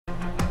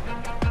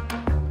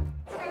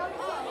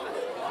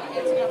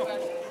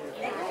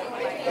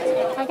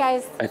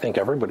guys. I think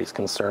everybody's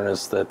concern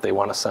is that they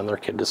want to send their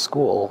kid to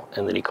school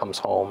and that he comes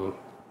home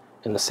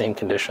in the same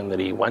condition that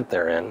he went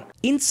there in.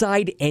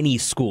 Inside any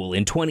school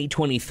in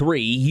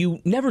 2023, you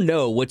never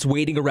know what's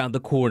waiting around the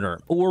corner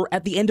or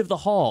at the end of the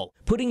hall,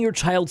 putting your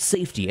child's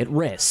safety at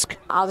risk.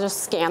 I'll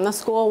just scan the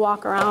school,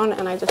 walk around,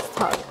 and I just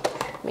tug,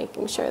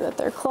 making sure that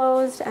they're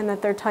closed and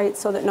that they're tight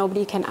so that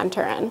nobody can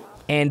enter in.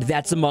 And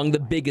that's among the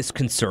biggest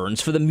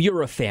concerns for the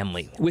Mura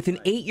family, with an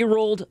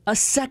 8-year-old, a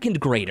second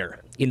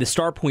grader, in the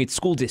Starpoint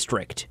school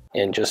district.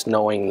 And just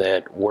knowing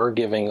that we're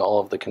giving all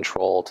of the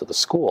control to the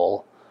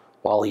school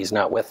while he's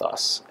not with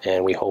us.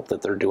 And we hope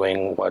that they're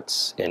doing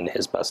what's in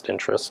his best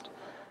interest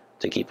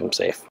to keep him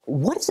safe.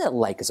 What is it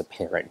like as a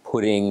parent,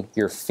 putting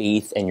your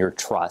faith and your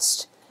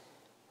trust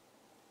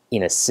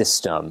in a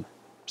system?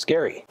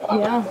 Scary.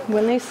 Yeah,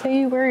 when they say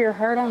you wear your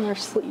heart on your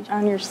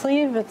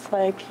sleeve, it's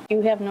like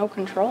you have no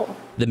control.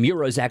 The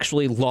Muras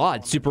actually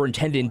lauded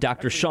Superintendent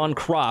Dr. Sean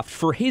Croft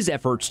for his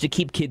efforts to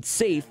keep kids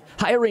safe,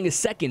 hiring a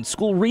second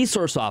school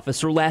resource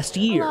officer last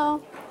year.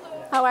 Hello,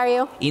 how are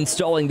you?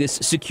 Installing this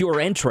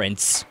secure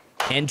entrance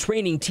and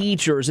training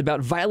teachers about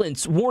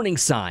violence warning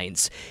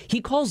signs.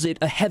 He calls it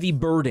a heavy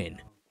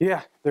burden.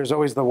 Yeah, there's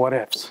always the what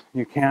ifs.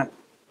 You can't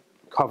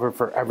cover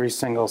for every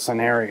single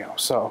scenario.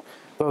 So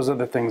those are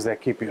the things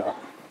that keep you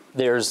up.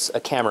 There's a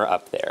camera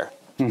up there.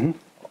 Mm-hmm.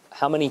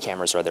 How many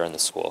cameras are there in the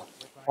school?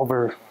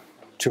 Over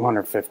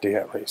 250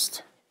 at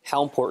least.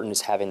 How important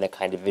is having that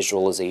kind of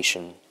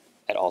visualization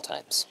at all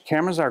times?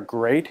 Cameras are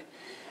great,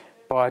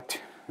 but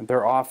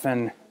they're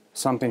often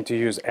something to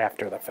use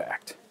after the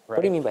fact. Right?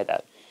 What do you mean by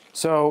that?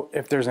 So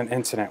if there's an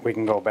incident, we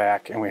can go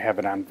back and we have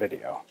it on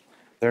video.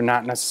 They're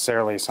not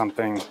necessarily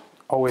something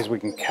always we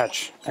can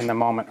catch in the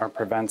moment or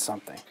prevent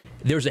something.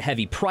 There's a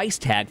heavy price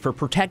tag for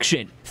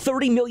protection,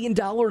 $30 million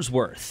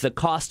worth, the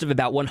cost of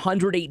about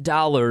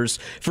 $108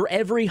 for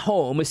every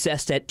home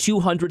assessed at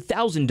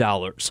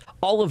 $200,000.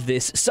 All of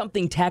this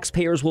something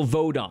taxpayers will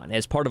vote on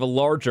as part of a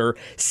larger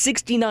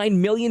 $69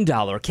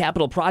 million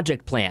capital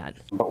project plan.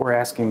 But we're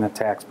asking the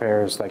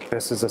taxpayers, like,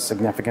 this is a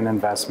significant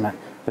investment.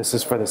 This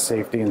is for the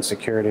safety and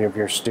security of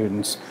your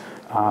students.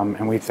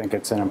 And we think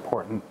it's an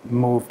important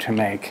move to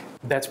make.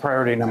 That's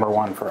priority number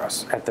one for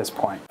us at this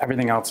point.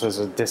 Everything else is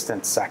a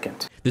distant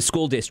second. The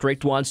school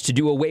district wants to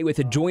do away with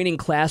adjoining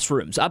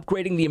classrooms,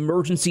 upgrading the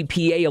emergency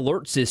PA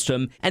alert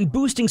system, and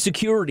boosting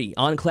security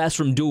on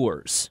classroom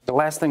doors. The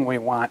last thing we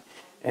want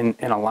in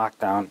a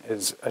lockdown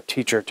is a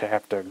teacher to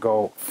have to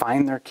go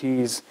find their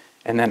keys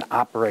and then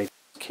operate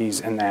keys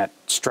in that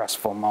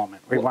stressful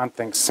moment. We want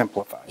things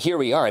simplified. Here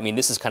we are. I mean,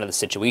 this is kind of the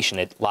situation.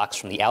 It locks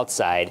from the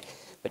outside,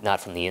 but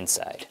not from the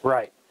inside.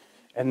 Right.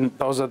 And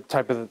those are the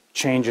type of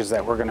changes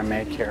that we're going to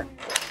make here.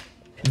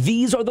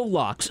 These are the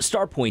locks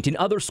Starpoint and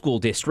other school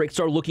districts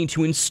are looking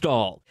to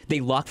install.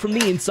 They lock from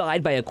the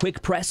inside by a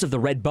quick press of the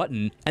red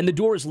button, and the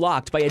door is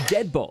locked by a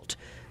deadbolt.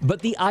 But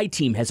the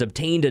I-Team has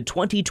obtained a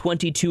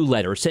 2022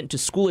 letter sent to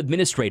school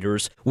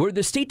administrators where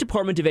the State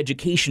Department of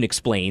Education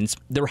explains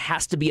there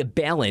has to be a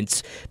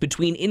balance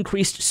between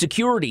increased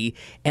security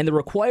and the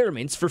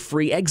requirements for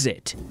free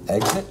exit.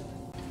 Exit,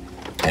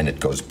 and it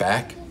goes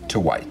back to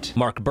white.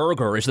 Mark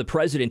Berger is the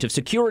president of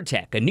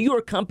Securitech, a New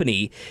York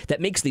company that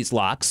makes these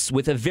locks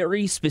with a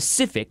very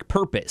specific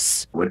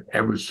purpose.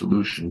 Whatever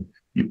solution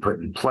you put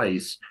in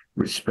place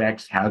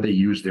respects how they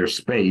use their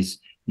space,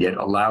 yet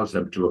allows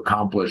them to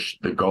accomplish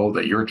the goal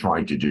that you're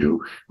trying to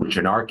do, which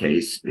in our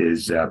case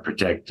is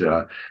protect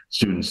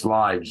students'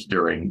 lives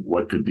during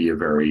what could be a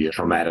very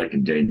traumatic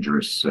and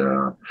dangerous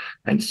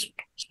and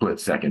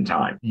split-second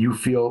time. You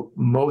feel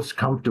most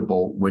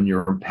comfortable when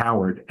you're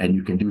empowered and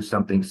you can do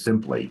something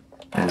simply.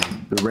 And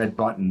the red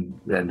button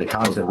and the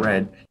constant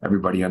red,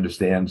 everybody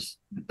understands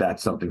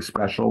that's something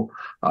special,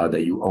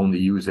 that you only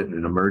use it in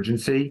an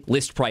emergency.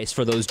 List price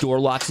for those door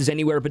locks is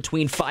anywhere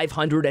between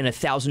 $500 and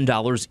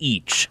 $1,000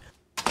 each.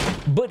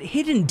 But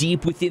hidden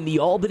deep within the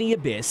Albany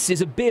abyss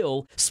is a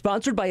bill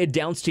sponsored by a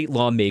downstate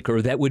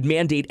lawmaker that would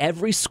mandate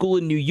every school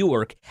in New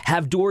York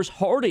have doors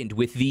hardened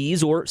with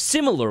these or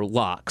similar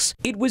locks.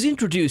 It was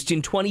introduced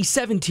in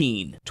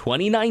 2017,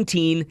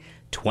 2019,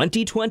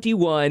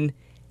 2021,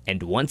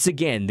 and once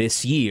again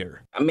this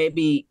year.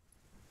 Maybe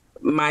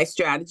my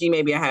strategy,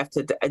 maybe I have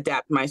to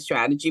adapt my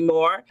strategy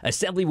more.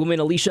 Assemblywoman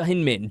Alicia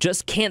Hinman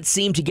just can't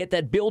seem to get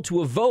that bill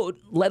to a vote,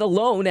 let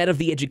alone out of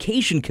the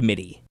Education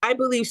Committee. I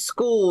believe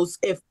schools,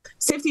 if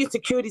safety and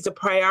security is a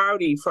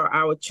priority for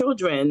our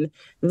children,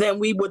 then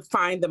we would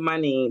find the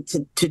money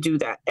to do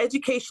that.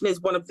 Education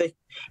is one of the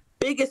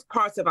biggest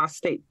parts of our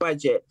state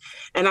budget,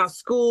 and our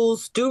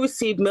schools do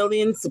receive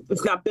millions,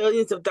 if not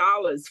billions of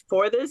dollars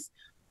for this.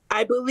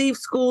 I believe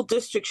school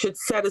districts should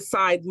set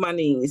aside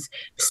monies,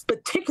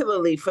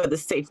 particularly for the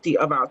safety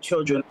of our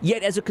children.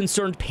 Yet as a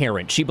concerned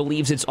parent, she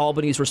believes it's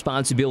Albany's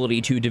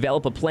responsibility to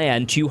develop a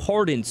plan to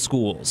harden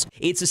schools.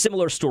 It's a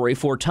similar story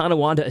for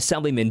Tonawanda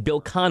Assemblyman Bill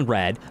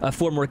Conrad, a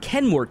former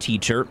Kenmore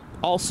teacher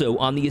also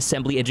on the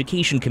Assembly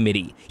Education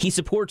Committee. He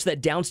supports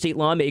that downstate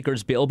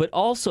lawmakers bill, but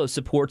also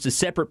supports a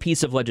separate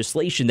piece of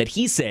legislation that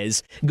he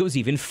says goes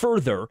even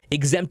further,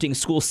 exempting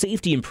school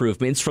safety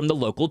improvements from the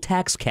local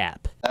tax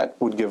cap. That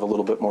would give a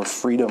little bit more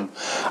freedom,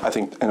 I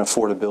think, and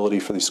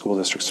affordability for these school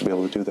districts to be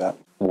able to do that.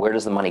 Where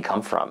does the money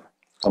come from?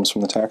 It comes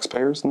from the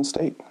taxpayers in the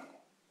state.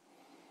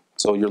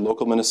 So your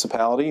local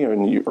municipality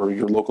or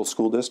your local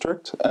school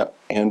district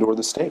and or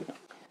the state.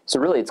 So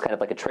really, it's kind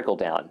of like a trickle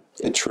down.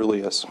 It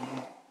truly is.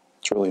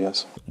 Truly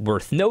is.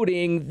 Worth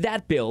noting,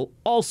 that bill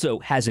also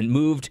hasn't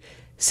moved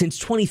since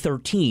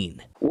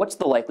 2013. What's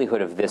the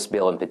likelihood of this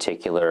bill in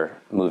particular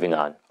moving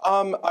on?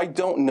 I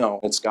don't know.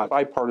 It's got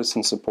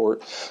bipartisan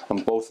support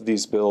on both of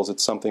these bills.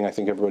 It's something I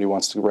think everybody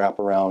wants to wrap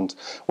around.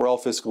 We're all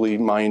fiscally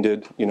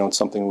minded. You know, it's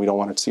something we don't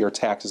want to see our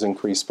taxes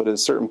increase, but at a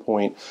certain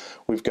point,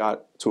 we've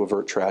got to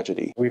avert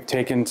tragedy. We've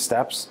taken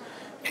steps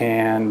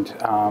and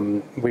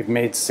we've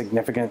made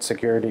significant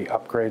security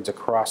upgrades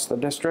across the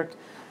district.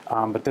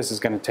 But this is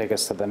going to take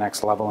us to the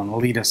next level and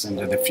lead us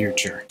into the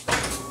future.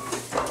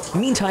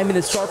 Meantime, in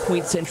the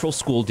Starpoint Central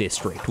School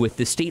District, with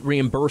the state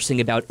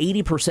reimbursing about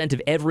 80%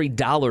 of every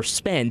dollar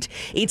spent,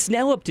 it's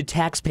now up to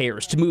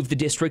taxpayers to move the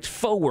district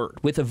forward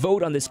with a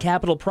vote on this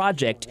capital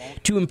project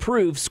to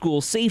improve school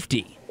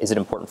safety. Is it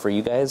important for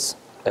you guys?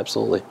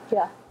 Absolutely.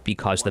 Yeah.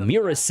 Because the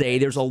Miras say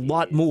there's a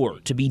lot more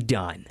to be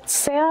done. It's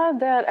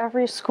sad that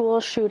every school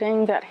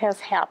shooting that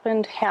has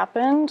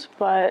happened,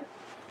 but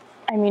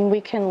I mean, we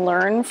can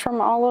learn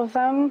from all of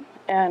them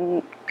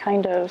and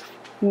kind of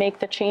make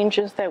the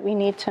changes that we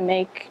need to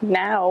make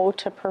now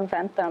to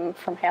prevent them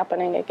from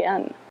happening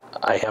again.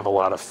 I have a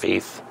lot of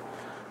faith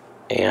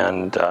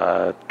and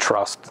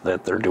trust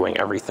that they're doing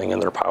everything in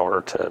their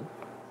power to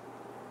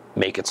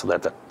make it so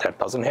that that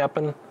doesn't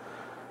happen.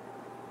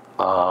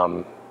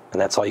 And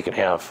that's all you can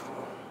have.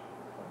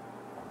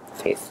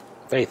 Faith.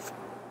 Faith.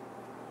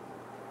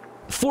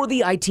 For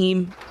the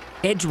I-Team,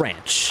 Edge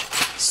Ranch,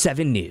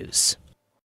 7 News.